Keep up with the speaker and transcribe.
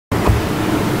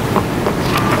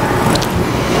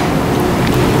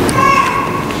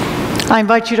I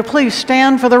invite you to please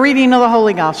stand for the reading of the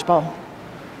Holy Gospel.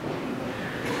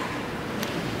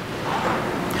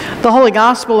 The Holy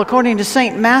Gospel according to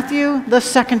St. Matthew, the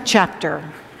 2nd chapter.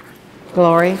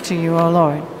 Glory to you, O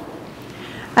Lord.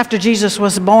 After Jesus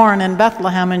was born in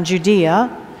Bethlehem in Judea,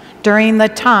 during the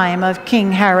time of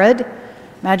King Herod,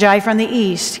 Magi from the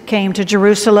east came to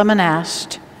Jerusalem and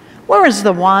asked, "Where is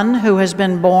the one who has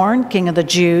been born King of the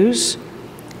Jews?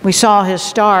 We saw his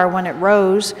star when it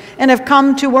rose and have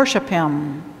come to worship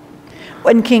him."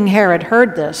 When King Herod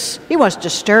heard this, he was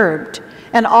disturbed,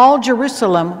 and all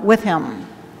Jerusalem with him.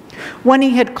 When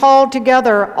he had called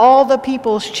together all the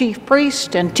people's chief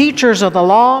priests and teachers of the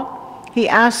law, he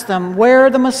asked them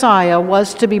where the Messiah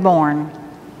was to be born.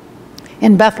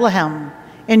 "In Bethlehem,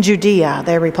 in Judea,"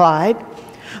 they replied,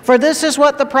 "for this is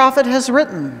what the prophet has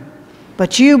written.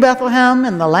 But you, Bethlehem,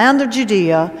 in the land of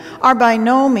Judea, are by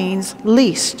no means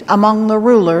least among the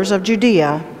rulers of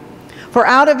Judea. For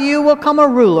out of you will come a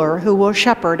ruler who will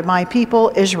shepherd my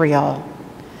people Israel."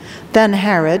 Then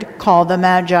Herod called the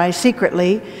Magi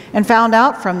secretly and found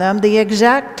out from them the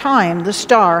exact time the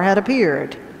star had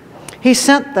appeared. He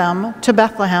sent them to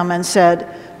Bethlehem and said,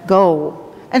 "Go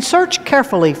and search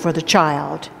carefully for the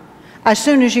child. As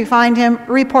soon as you find him,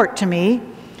 report to me,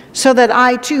 so that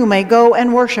I too may go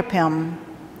and worship him."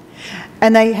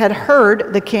 And they had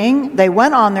heard the king. They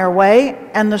went on their way,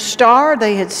 and the star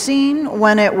they had seen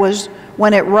when it rose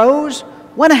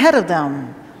went ahead of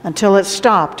them until it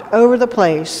stopped over the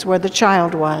place where the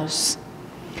child was.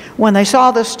 When they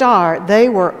saw the star, they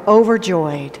were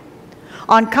overjoyed.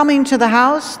 On coming to the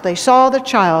house, they saw the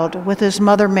child with his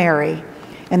mother Mary,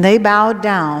 and they bowed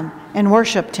down and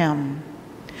worshiped him.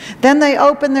 Then they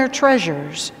opened their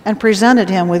treasures and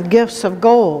presented him with gifts of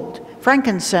gold,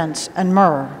 frankincense, and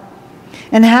myrrh.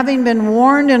 And having been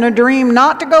warned in a dream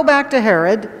not to go back to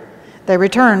Herod, they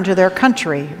returned to their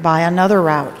country by another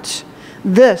route.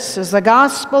 This is the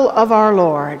gospel of our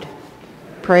Lord.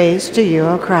 Praise to you,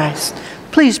 O Christ.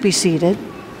 Please be seated.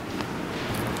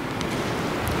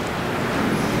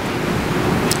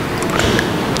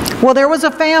 Well, there was a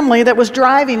family that was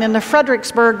driving into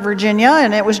Fredericksburg, Virginia,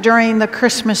 and it was during the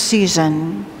Christmas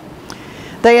season.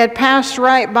 They had passed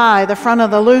right by the front of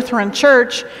the Lutheran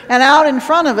church, and out in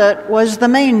front of it was the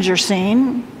manger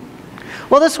scene.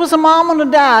 Well, this was a mom and a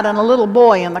dad and a little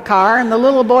boy in the car, and the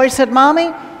little boy said,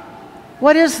 "Mommy,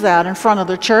 what is that in front of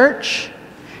the church?"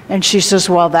 And she says,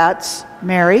 "Well, that's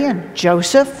Mary and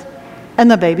Joseph and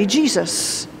the baby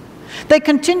Jesus." They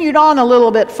continued on a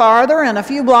little bit farther, and a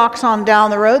few blocks on down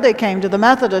the road, they came to the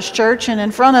Methodist church, and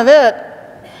in front of it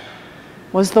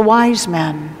was the wise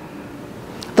men.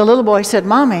 The little boy said,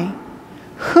 "Mommy,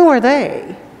 who are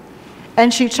they?"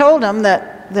 And she told him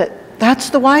that's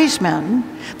the wise men.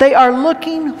 They are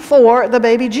looking for the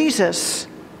baby Jesus.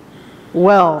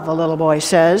 "Well," the little boy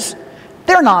says,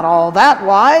 "they're not all that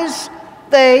wise.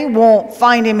 They won't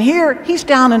find him here. He's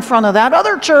down in front of that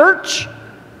other church."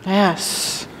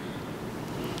 Yes.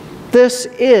 This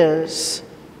is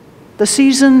the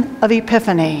season of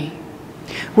Epiphany.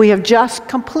 We have just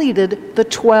completed the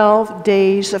 12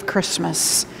 days of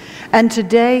Christmas. And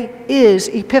today is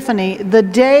Epiphany, the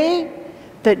day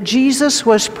that Jesus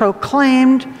was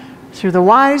proclaimed through the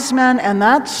wise men and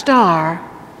that star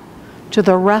to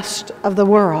the rest of the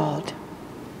world.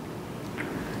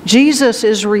 Jesus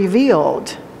is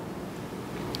revealed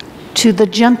to the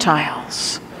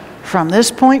Gentiles from this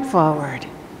point forward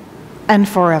and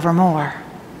forevermore.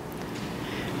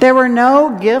 There were no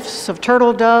gifts of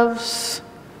turtle doves,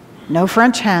 no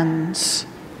French hens,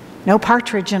 no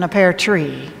partridge in a pear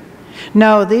tree.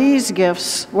 No, these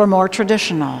gifts were more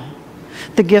traditional.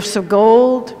 The gifts of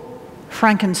gold,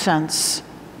 frankincense,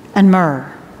 and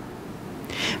myrrh.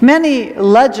 Many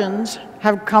legends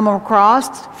have come across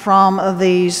from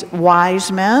these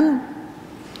wise men.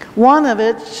 One of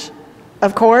it,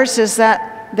 of course, is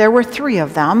that there were 3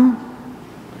 of them.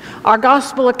 Our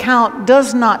gospel account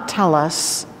does not tell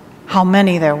us how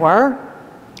many there were.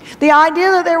 The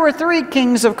idea that there were 3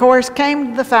 kings, of course,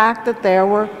 came to the fact that there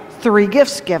were 3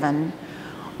 gifts given,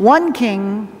 1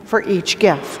 king for each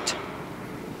gift.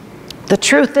 The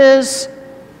truth is,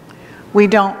 we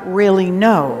don't really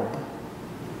know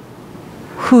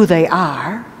who they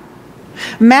are.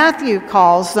 Matthew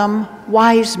calls them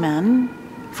wise men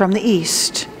from the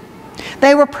east.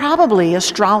 They were probably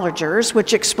astrologers,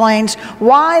 which explains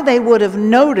why they would have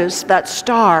noticed that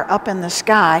star up in the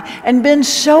sky and been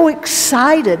so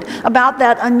excited about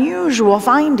that unusual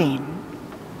finding.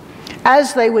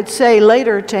 As they would say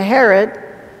later to Herod,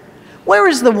 "Where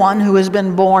is the one who has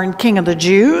been born King of the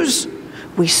Jews?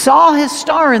 We saw his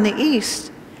star in the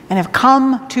east and have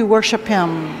come to worship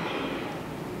him."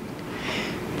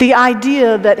 The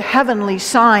idea that heavenly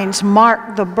signs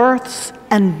mark the births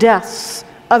and deaths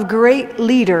of great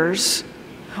leaders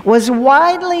was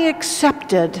widely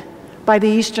accepted by the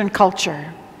Eastern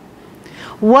culture.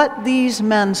 What these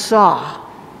men saw,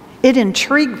 it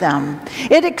intrigued them.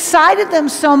 It excited them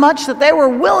so much that they were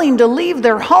willing to leave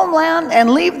their homeland and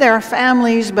leave their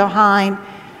families behind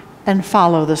and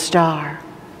follow the star.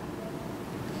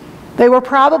 They were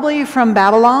probably from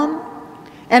Babylon,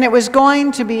 and it was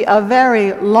going to be a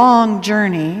very long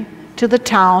journey to the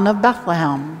town of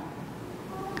Bethlehem.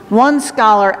 One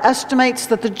scholar estimates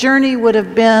that the journey would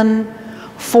have been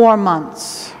 4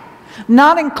 months,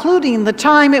 not including the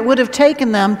time it would have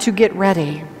taken them to get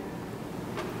ready.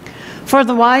 For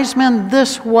the wise men,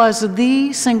 this was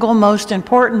the single most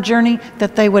important journey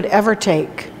that they would ever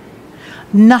take.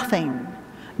 Nothing,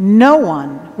 no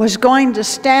one was going to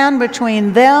stand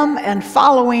between them and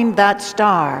following that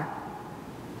star.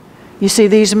 You see,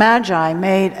 these magi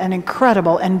made an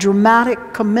incredible and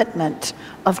dramatic commitment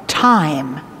of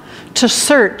time to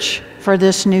search for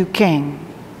this new king.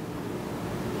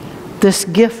 This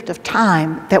gift of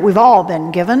time that we've all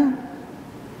been given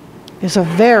is a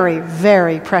very,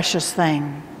 very precious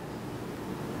thing.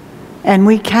 And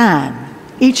we can,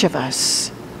 each of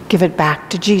us, give it back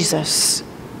to Jesus.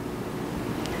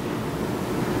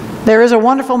 There is a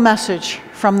wonderful message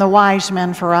from the wise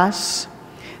men for us.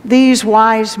 These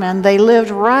wise men, they lived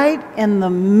right in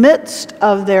the midst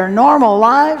of their normal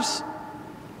lives,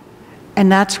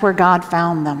 and that's where God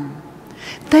found them.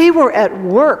 They were at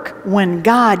work when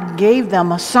God gave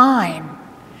them a sign.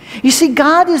 You see,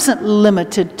 God isn't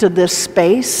limited to this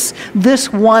space,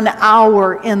 this 1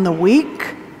 hour in the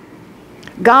week.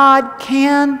 God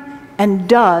can and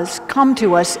does come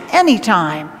to us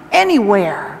anytime,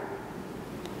 anywhere.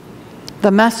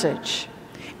 The message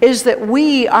is that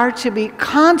we are to be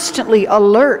constantly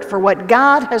alert for what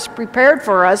God has prepared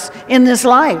for us in this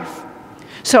life.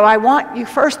 So I want you,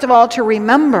 first of all, to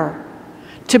remember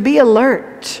to be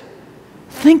alert.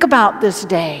 Think about this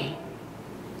day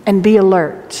and be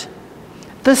alert.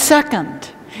 The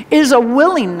second is a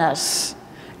willingness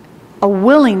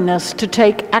to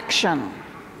take action.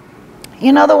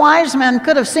 You know, the wise men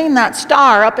could have seen that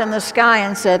star up in the sky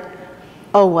and said,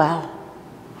 oh well.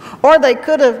 Or they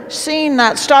could have seen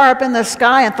that star up in the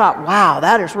sky and thought, wow,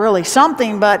 that is really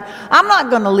something, but I'm not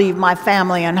going to leave my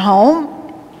family and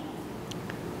home.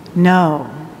 No.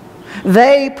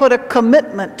 They put a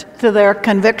commitment to their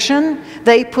conviction.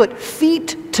 They put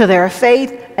feet to their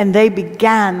faith, and they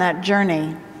began that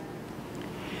journey.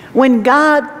 When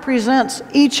God presents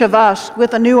each of us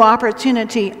with a new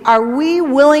opportunity, are we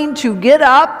willing to get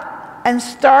up and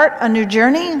start a new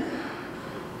journey?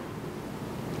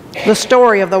 The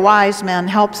story of the wise men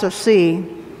helps us see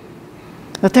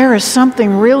that there is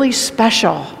something really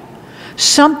special,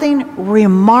 something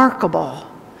remarkable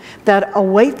that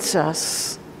awaits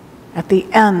us at the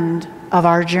end of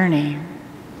our journey.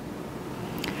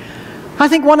 I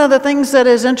think one of the things that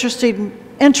has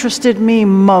interested me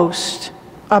most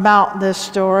about this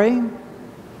story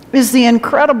is the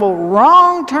incredible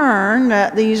wrong turn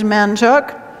that these men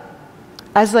took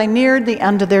as they neared the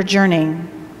end of their journey.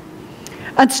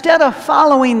 Instead of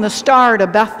following the star to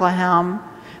Bethlehem,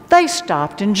 they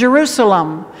stopped in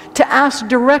Jerusalem to ask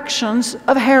directions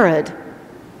of Herod,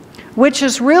 which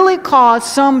has really caused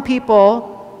some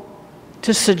people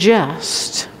to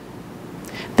suggest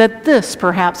that this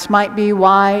perhaps might be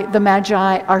why the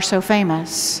Magi are so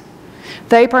famous.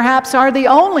 They perhaps are the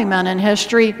only men in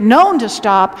history known to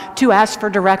stop to ask for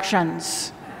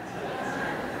directions.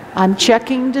 I'm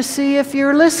checking to see if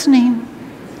you're listening.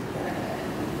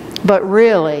 But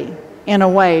really, in a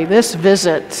way, this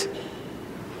visit,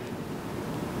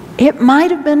 it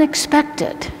might have been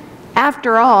expected.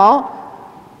 After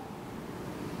all,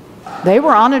 they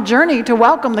were on a journey to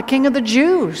welcome the King of the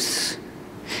Jews.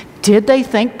 Did they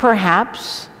think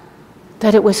perhaps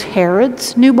that it was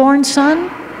Herod's newborn son?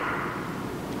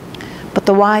 But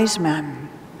the wise men,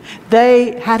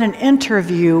 they had an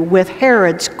interview with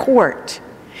Herod's court.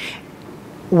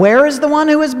 Where is the one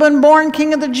who has been born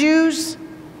King of the Jews?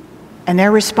 And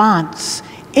their response,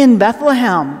 in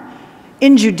Bethlehem,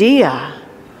 in Judea,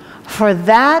 for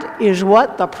that is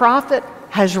what the prophet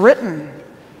has written.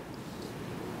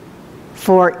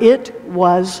 For it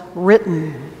was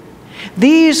written.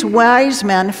 These wise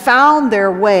men found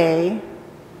their way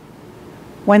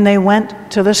when they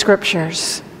went to the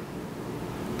scriptures.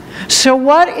 So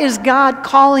what is God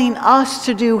calling us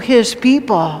to do, his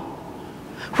people?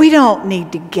 We don't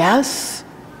need to guess.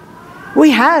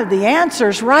 We have the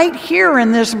answers right here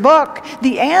in this book.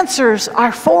 The answers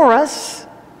are for us.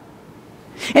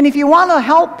 And if you want to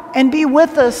help and be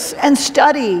with us and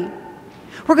study,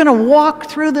 We're going to walk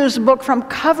through this book from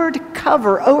cover to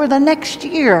cover over the next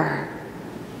year.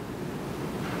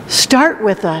 Start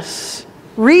with us.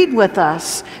 Read with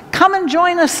us. Come and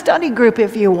join a study group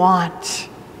if you want.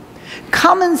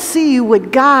 Come and see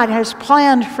what God has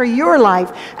planned for your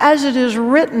life as it is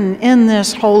written in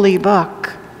this holy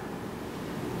book.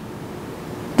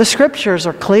 The scriptures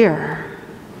are clear,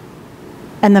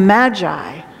 and the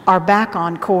Magi are back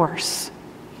on course.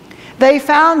 They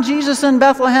found Jesus in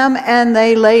Bethlehem, and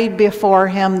they laid before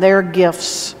him their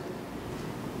gifts,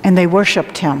 and they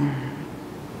worshiped him.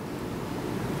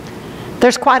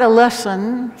 There's quite a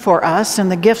lesson for us in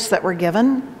the gifts that were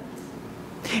given.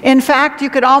 In fact,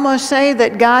 you could almost say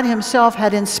that God himself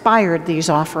had inspired these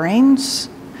offerings.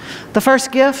 The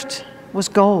first gift was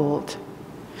gold,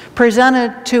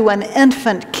 presented to an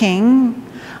infant king,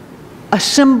 a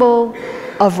symbol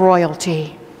of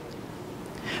royalty.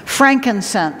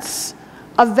 Frankincense,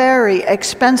 a very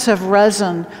expensive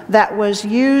resin that was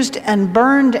used and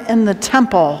burned in the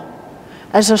temple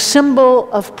as a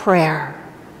symbol of prayer.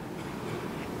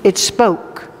 It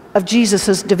spoke of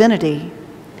Jesus' divinity.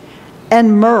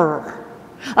 And myrrh,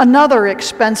 another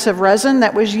expensive resin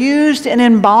that was used in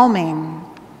embalming,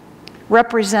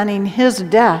 representing his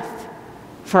death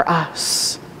for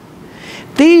us.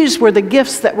 These were the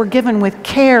gifts that were given with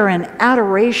care and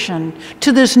adoration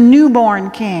to this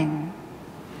newborn king.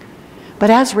 But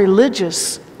as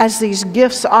religious as these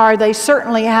gifts are, they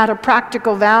certainly had a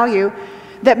practical value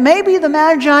that maybe the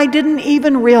Magi didn't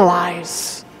even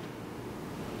realize.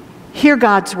 Hear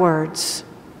God's words.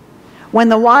 When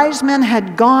the wise men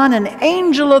had gone, an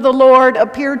angel of the Lord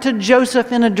appeared to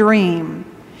Joseph in a dream.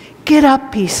 "Get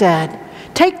up," he said.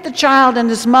 "Take the child and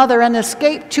his mother and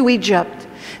escape to Egypt.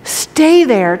 Stay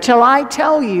there till I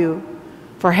tell you,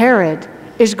 for Herod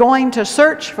is going to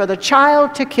search for the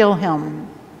child to kill him."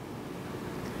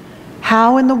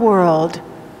 How in the world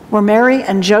were Mary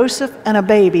and Joseph and a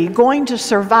baby going to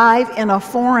survive in a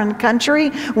foreign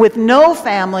country with no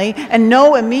family and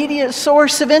no immediate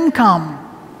source of income?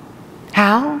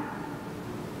 How?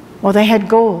 Well, they had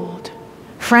gold,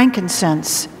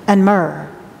 frankincense, and myrrh.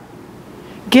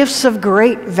 Gifts of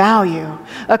great value,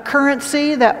 a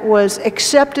currency that was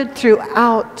accepted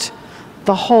throughout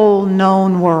the whole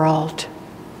known world.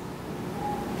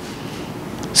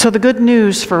 So the good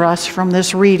news for us from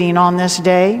this reading on this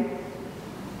day: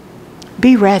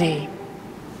 be ready.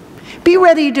 Be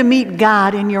ready to meet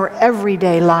God in your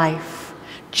everyday life,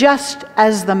 just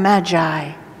as the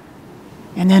Magi.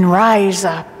 And then rise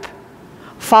up.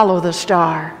 Follow the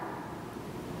star.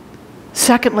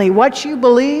 Secondly, what you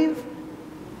believe,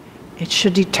 it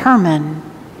should determine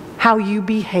how you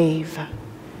behave.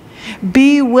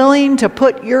 Be willing to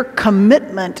put your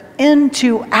commitment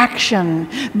into action.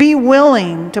 Be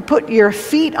willing to put your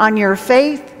feet on your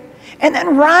faith and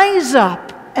then rise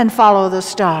up and follow the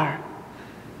star.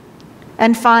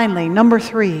 And finally, number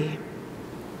 3,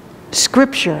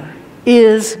 Scripture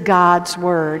is God's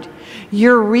Word,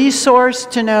 your resource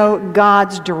to know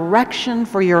God's direction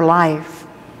for your life.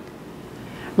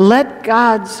 Let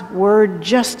God's Word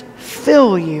just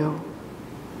fill you,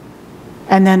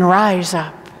 and then rise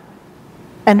up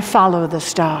and follow the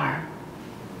star.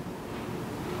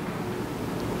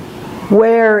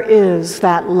 Where is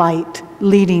that light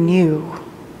leading you?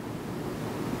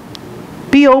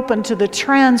 Be open to the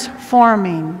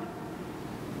transforming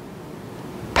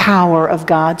power of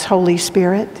God's Holy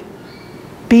Spirit.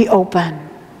 Be open.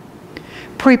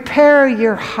 Prepare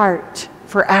your heart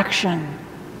for action.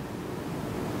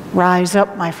 Rise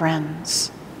up, my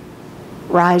friends.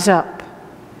 Rise up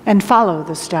and follow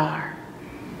the star.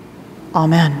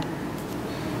 Amen.